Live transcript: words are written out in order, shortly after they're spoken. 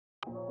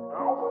I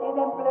see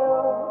them blue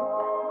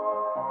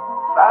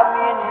for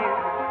me and you,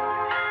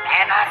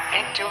 and I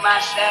think to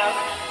myself,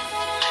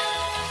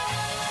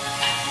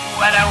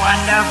 what a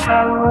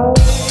wonderful world.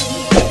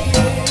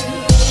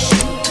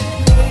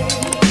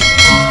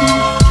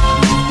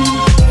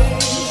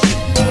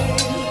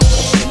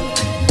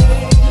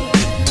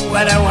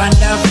 What a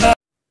wonderful.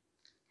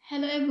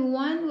 Hello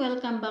everyone!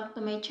 Welcome back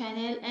to my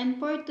channel,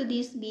 and for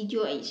today's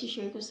video ay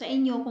isi-share ko sa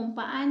inyo kung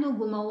paano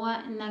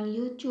gumawa ng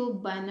YouTube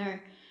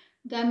banner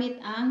gamit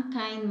ang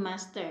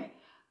Kinemaster.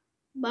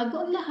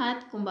 Bago ang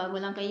lahat, kung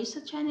bago lang kayo sa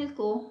channel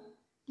ko,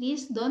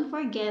 please don't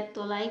forget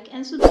to like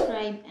and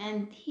subscribe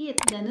and hit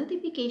the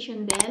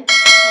notification bell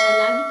para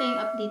lagi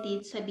kayong updated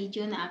sa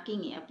video na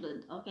aking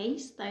i-upload. Okay,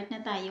 start na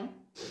tayo.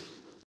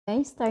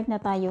 Okay, start na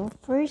tayo.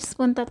 First,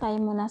 punta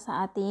tayo muna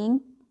sa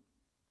ating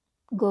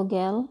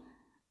Google.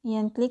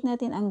 Ayan, click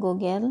natin ang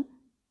Google.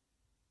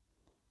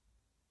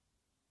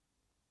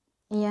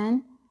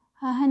 Ayan,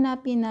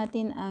 hahanapin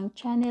natin ang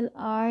channel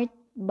art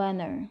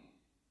banner.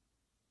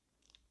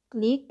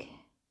 Click.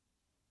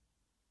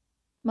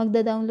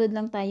 Magda-download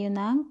lang tayo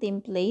ng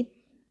template.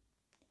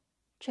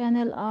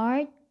 Channel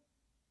art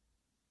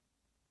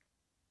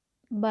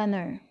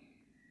banner.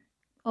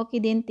 Okay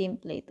din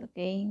template,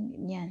 okay?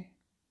 Yan.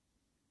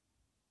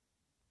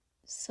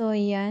 So,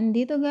 yan.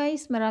 Dito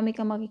guys, marami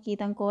kang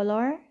makikitang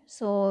color.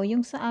 So,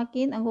 yung sa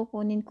akin, ang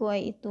kukunin ko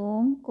ay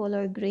itong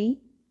color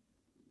gray.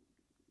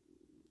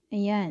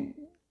 Ayan.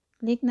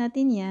 Click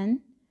natin yan.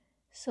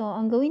 So,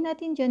 ang gawin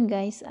natin dyan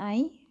guys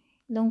ay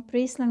long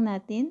press lang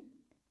natin.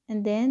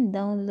 And then,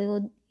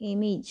 download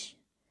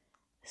image.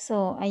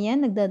 So,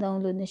 ayan.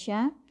 Nagda-download na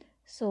siya.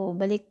 So,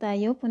 balik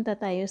tayo. Punta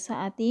tayo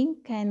sa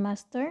ating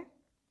Kinemaster.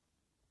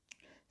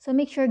 So,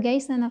 make sure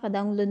guys na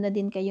naka-download na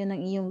din kayo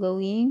ng iyong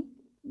gawing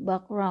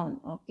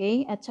background,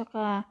 okay? At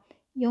saka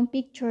yung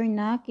picture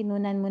na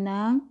kinunan mo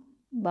ng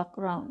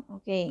background,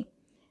 okay?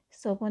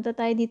 So, punta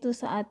tayo dito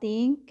sa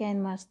ating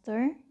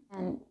Kinemaster.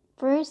 And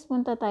first,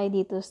 punta tayo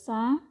dito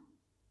sa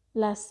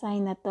plus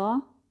sign na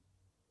to.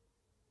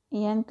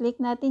 Ayan, click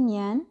natin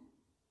yan.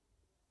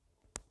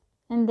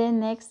 And then,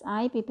 next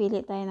ay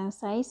pipili tayo ng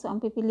size. So, ang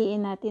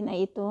pipiliin natin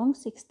ay itong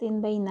 16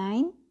 by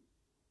 9.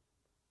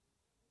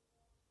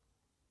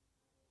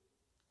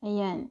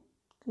 Ayan,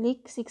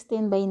 click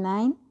 16 by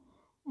 9.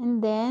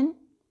 And then,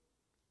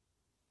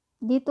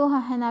 dito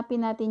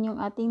hahanapin natin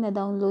yung ating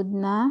na-download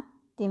na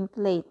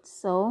template.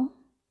 So,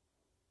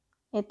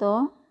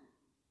 ito.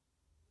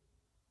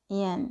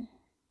 Ayan.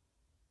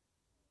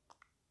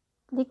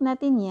 Click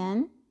natin yan.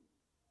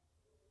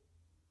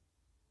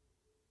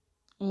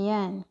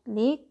 Ayan.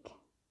 Click.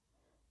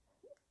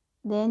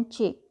 Then,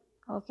 check.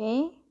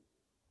 Okay?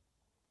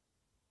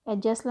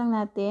 Adjust lang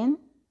natin.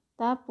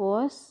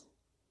 Tapos,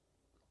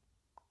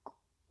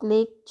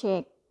 click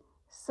check.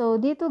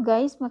 So, dito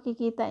guys,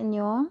 makikita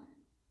nyo,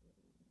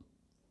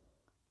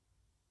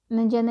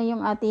 nandyan na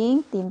yung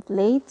ating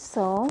template.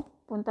 So,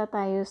 punta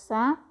tayo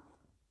sa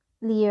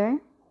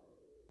layer.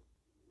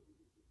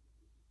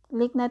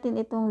 Click natin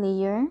itong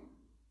layer.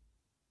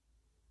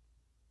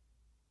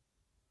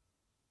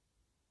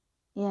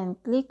 Yan,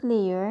 click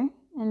layer.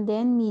 And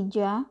then,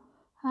 media.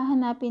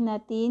 Hahanapin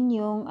natin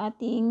yung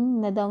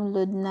ating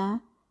na-download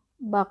na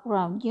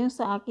background. Yung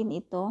sa akin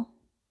ito.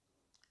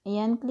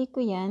 Ayan, click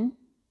ko yan.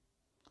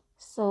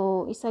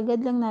 So,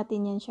 isagad lang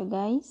natin yan siya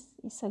guys.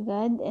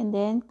 Isagad and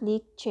then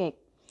click check.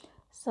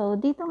 So,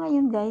 dito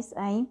ngayon guys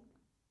ay,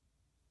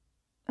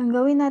 ang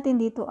gawin natin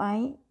dito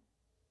ay,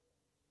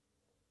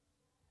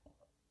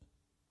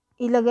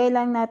 ilagay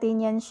lang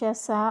natin yan siya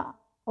sa,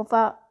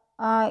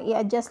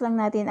 i-adjust lang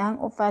natin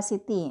ang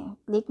opacity.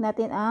 Click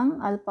natin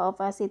ang alpha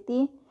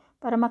opacity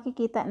para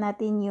makikita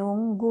natin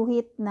yung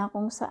guhit na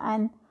kung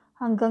saan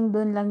hanggang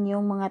doon lang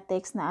yung mga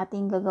text na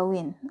ating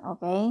gagawin.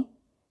 Okay?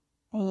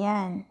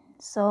 Ayan.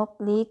 So,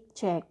 click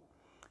check.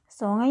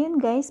 So, ngayon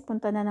guys,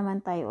 punta na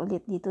naman tayo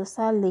ulit dito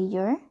sa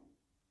layer.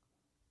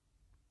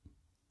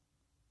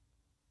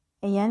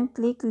 Ayan,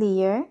 click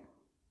layer.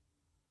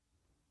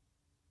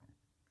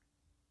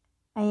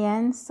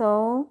 Ayan,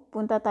 so,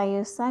 punta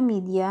tayo sa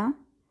media.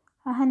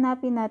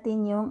 Hahanapin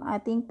natin yung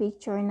ating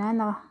picture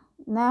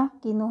na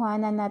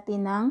kinuhanan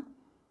natin ng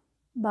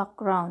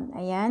background.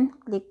 Ayan,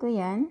 click ko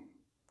yan.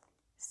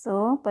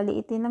 So,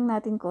 paliitin lang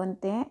natin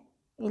konti.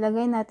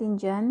 Ilagay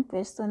natin dyan,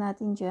 pwesto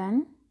natin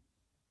dyan.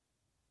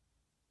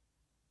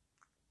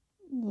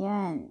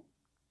 Yan.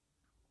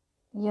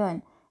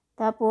 Yun.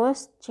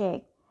 Tapos,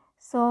 check.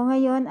 So,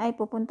 ngayon ay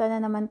pupunta na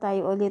naman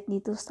tayo ulit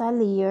dito sa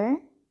layer.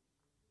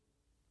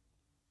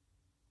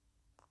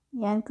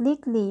 Yan,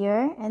 click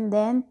layer and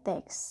then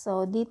text.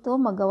 So, dito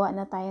magawa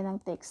na tayo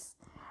ng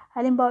text.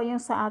 Halimbawa yung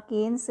sa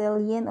akin,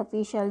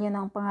 Celieneofficial, yun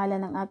ang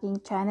pangalan ng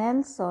aking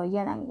channel. So,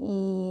 yan ang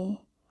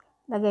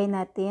ilagay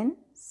natin.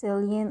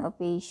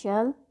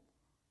 Celieneofficial.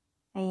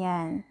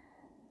 Ayan.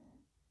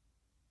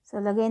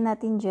 So, lagay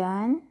natin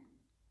dyan.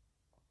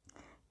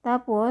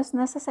 Tapos,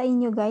 nasa sa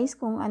inyo guys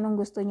kung anong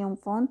gusto nyong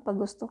font. Pag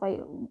gusto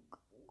kayo,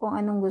 kung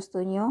anong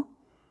gusto nyo.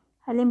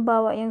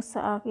 Halimbawa, yung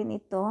sa akin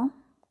ito.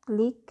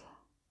 Click.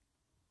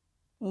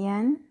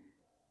 Ayan.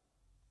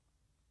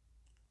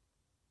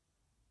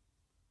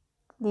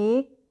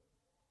 Click.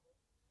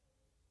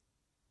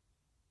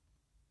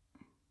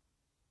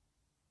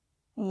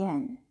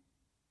 Ayan.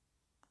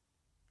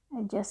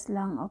 Adjust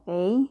lang,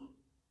 okay?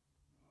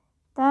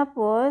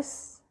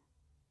 Tapos,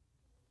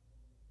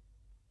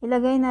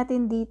 ilagay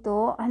natin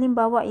dito.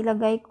 Halimbawa,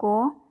 ilagay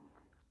ko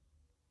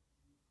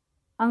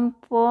ang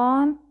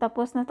font.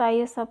 Tapos na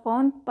tayo sa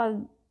font. Pag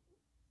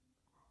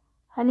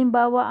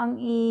halimbawa, ang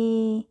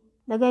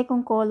ilagay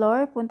kong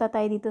color, punta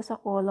tayo dito sa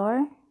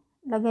color.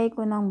 Lagay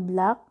ko ng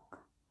black.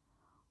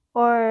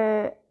 Or,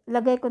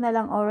 lagay ko na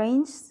lang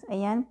orange.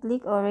 Ayan,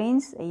 click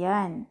orange.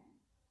 Ayan.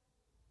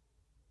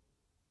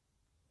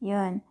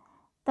 Yun.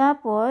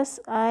 Tapos,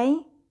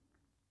 ay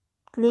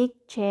click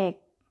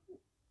check.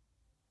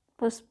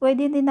 Tapos,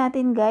 pwede din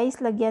natin guys,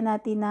 lagyan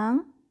natin ng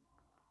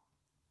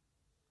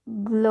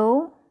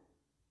glow.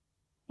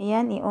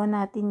 Ayan, i-on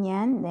natin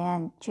yan.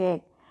 Ayan,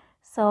 check.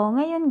 So,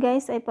 ngayon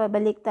guys, ay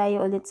pabalik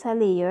tayo ulit sa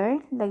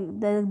layer.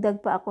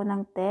 Dagdag pa ako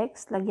ng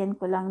text. Lagyan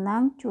ko lang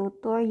ng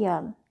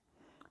tutorial.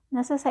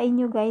 Nasa sa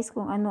inyo guys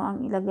kung ano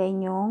ang ilagay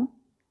nyong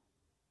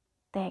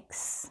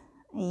text.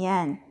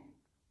 Ayan.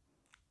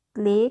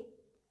 Click.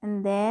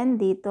 And then,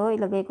 dito,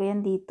 ilagay ko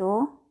yan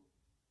dito.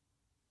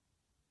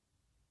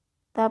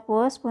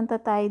 Tapos, punta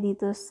tayo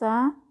dito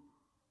sa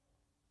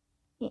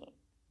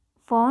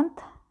font.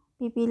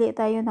 Pipili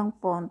tayo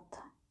ng font.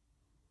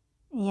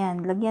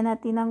 Ayan, lagyan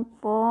natin ng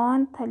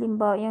font.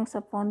 Halimbawa, yung sa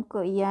font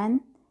ko,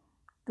 ayan.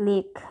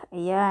 Click.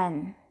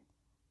 Ayan.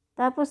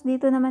 Tapos,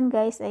 dito naman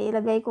guys, ay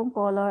ilagay kong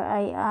color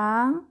ay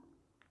ang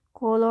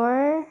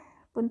color.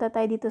 Punta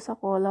tayo dito sa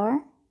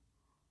color.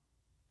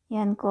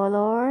 Ayan,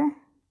 color.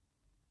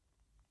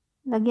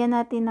 Lagyan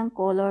natin ng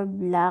color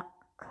black.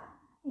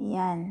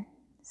 Ayan.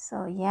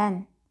 So,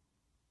 ayan.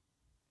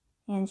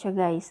 Ayan siya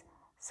guys.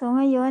 So,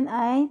 ngayon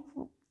ay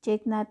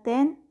check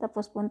natin.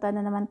 Tapos, punta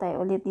na naman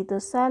tayo ulit dito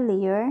sa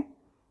layer.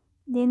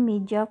 Then,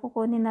 media.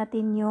 Kukunin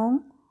natin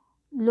yung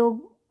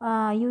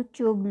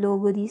YouTube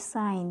logo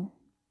design.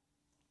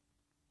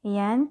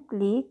 Ayan.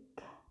 Click.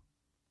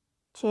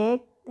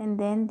 Check. And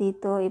then,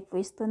 dito,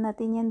 ipwesto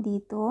natin yan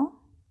dito.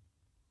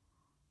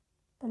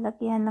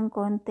 Palakihan ng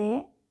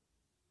konti.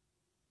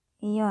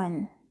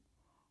 Ayan.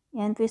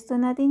 Ayan, pwesto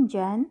natin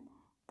dyan.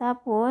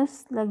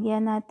 Tapos,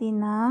 lagyan natin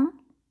ng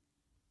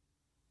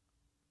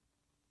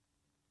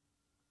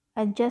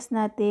adjust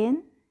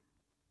natin.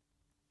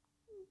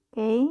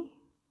 Okay.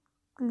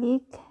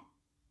 Click.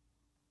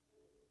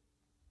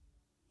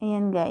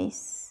 Ayan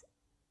guys.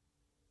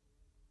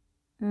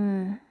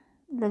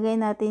 Lagay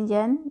natin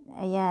dyan.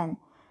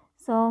 Ayan.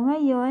 So,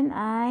 ngayon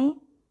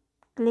ay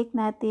click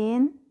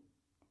natin.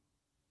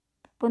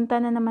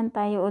 Punta na naman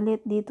tayo ulit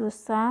dito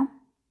sa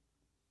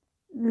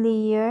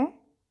layer.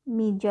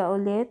 Media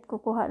ulit.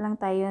 Kukuha lang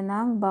tayo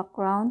ng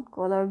background.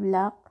 Color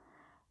black.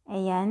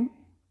 Ayan.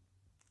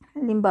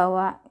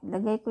 Halimbawa,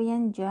 lagay ko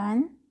yan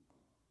dyan.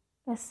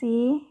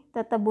 Kasi,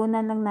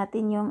 tatabunan lang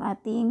natin yung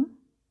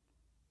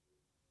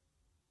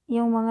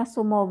yung mga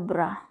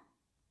sumobra.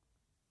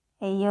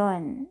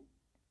 Ayun.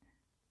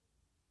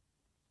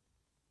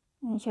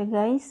 Ayan siya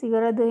guys.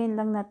 Siguraduhin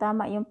lang na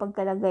tama yung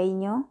pagkalagay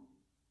nyo.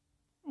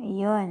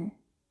 Ayun.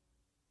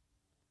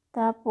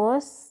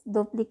 Tapos,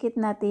 duplicate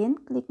natin.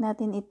 Click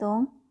natin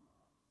itong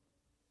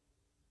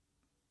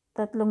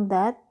tatlong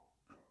dot.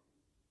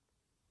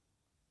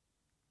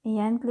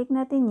 Ayan, click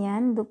natin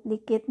yan.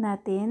 Duplicate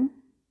natin.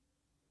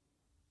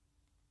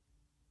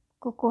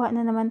 Kukuha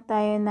na naman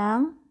tayo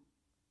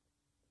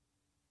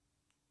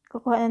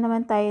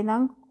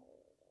ng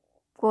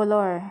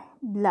color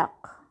black.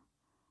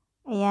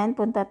 Ayan,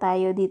 punta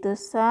tayo dito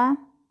sa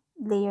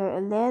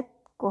layer ulit.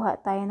 Kuha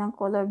tayo ng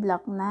color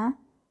black na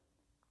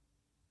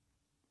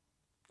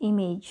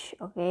image.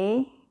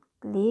 Okay?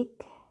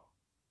 Click.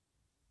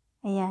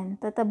 Ayan,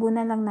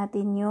 tatabunan lang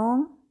natin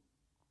yung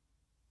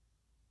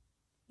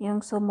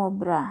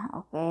sumobra.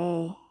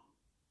 Okay.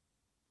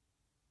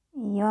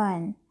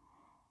 Ayan.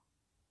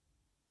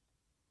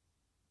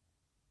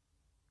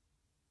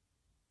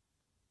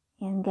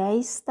 Ayan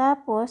guys,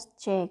 tapos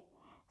check.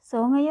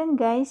 So, ngayon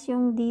guys,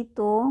 yung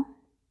dito,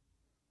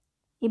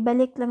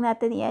 ibalik lang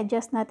natin,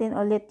 i-adjust natin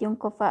ulit yung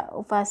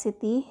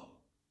opacity.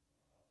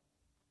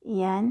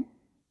 Ayan.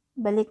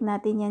 Balik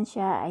natin yan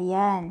siya.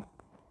 Ayan.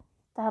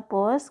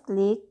 Tapos,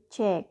 click,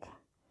 check.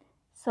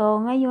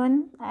 So,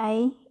 ngayon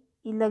ay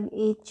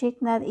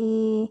i-click natin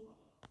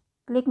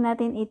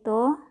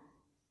ito.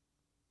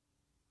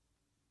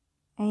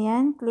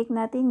 Ayan, click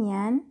natin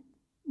yan.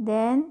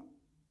 Then,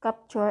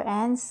 capture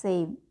and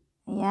save.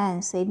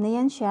 Ayan, save na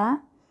yan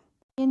siya.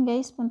 Ayan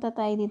guys, punta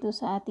tayo dito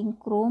sa ating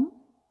Chrome.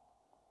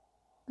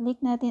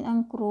 Click natin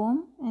ang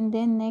Chrome. And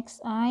then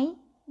next ay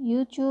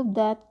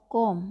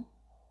youtube.com.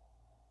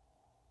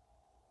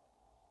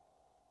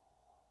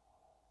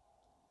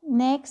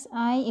 Next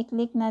ay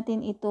i-click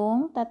natin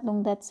itong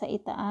tatlong dot sa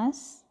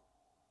itaas.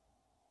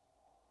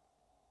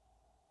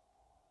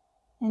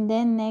 And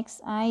then next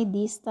ay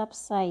desktop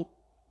site.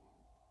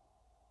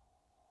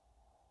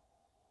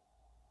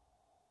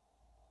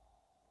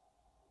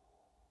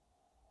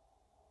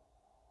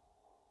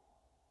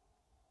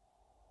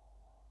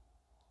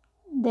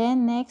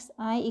 Then, next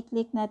ay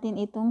i-click natin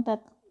itong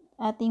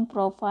ating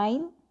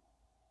profile.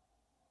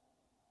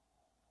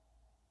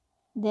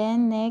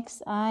 Then,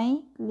 next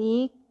ay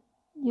click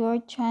your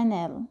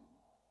channel.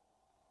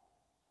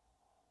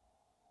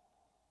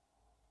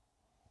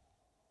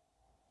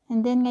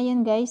 And then,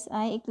 ngayon guys,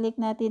 ay i-click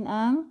natin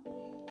ang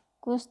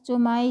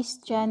customize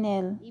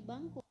channel.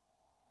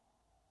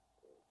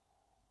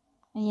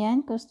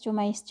 Ayan,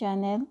 customize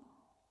channel.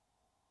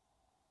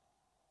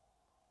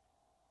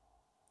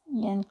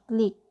 Ayan,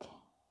 click.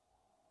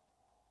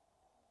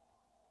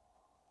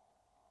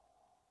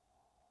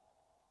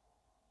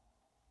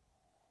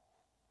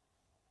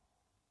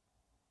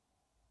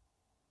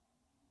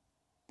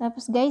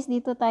 Tapos guys,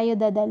 dito tayo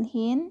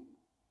dadalhin.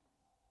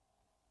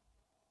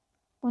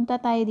 Punta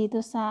tayo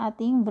dito sa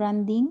ating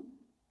branding.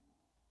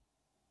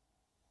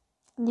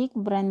 Click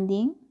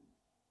branding.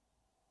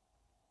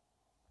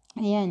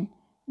 Ayan.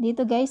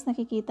 Dito guys,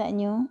 nakikita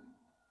nyo.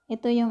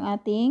 Ito yung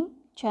ating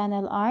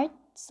channel art.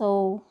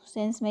 So,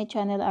 since may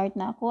channel art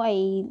na ako,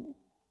 ay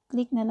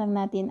click na lang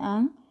natin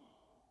ang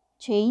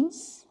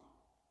change.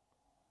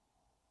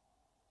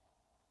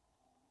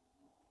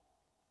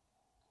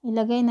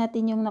 Ilagay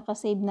natin yung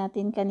nakasave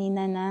natin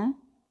kanina na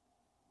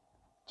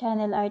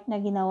channel art na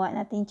ginawa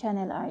nating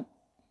channel art.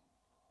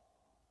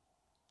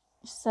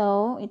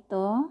 So,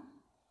 ito.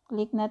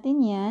 Click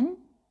natin yan.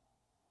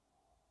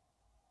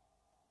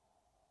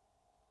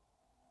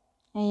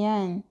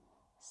 Ayan.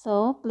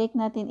 So, click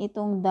natin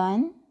itong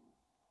done.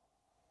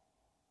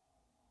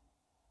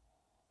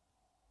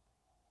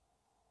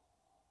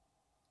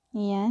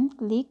 Ayan.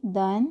 Click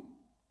done.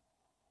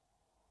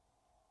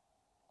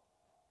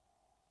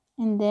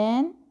 And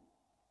then,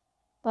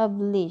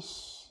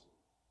 publish.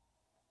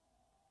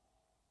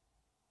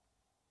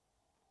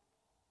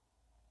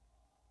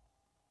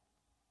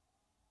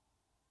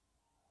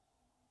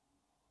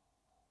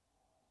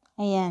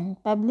 Ayan,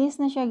 publish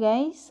na siya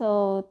guys.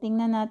 So,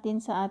 tingnan natin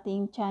sa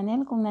ating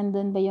channel kung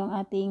nandun ba yung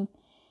ating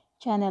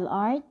channel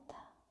art.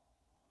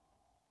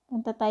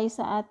 Punta tayo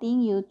sa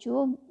ating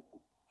YouTube.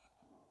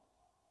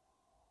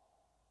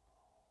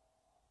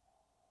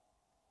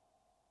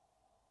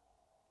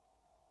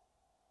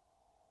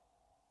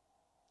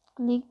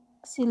 Click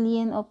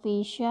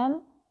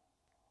Celieneofficial.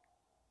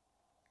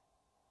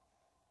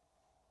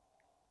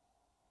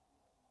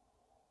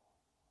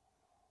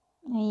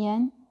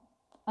 Ayan.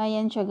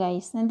 Ayan siya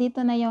guys.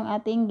 Nandito na yung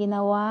ating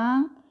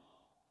ginawang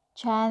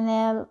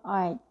channel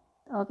art.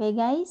 Okay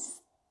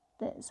guys?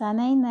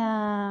 Sana'y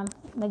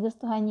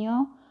nagustuhan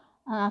nyo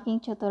ang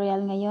aking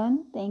tutorial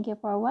ngayon. Thank you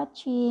for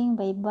watching.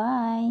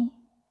 Bye-bye.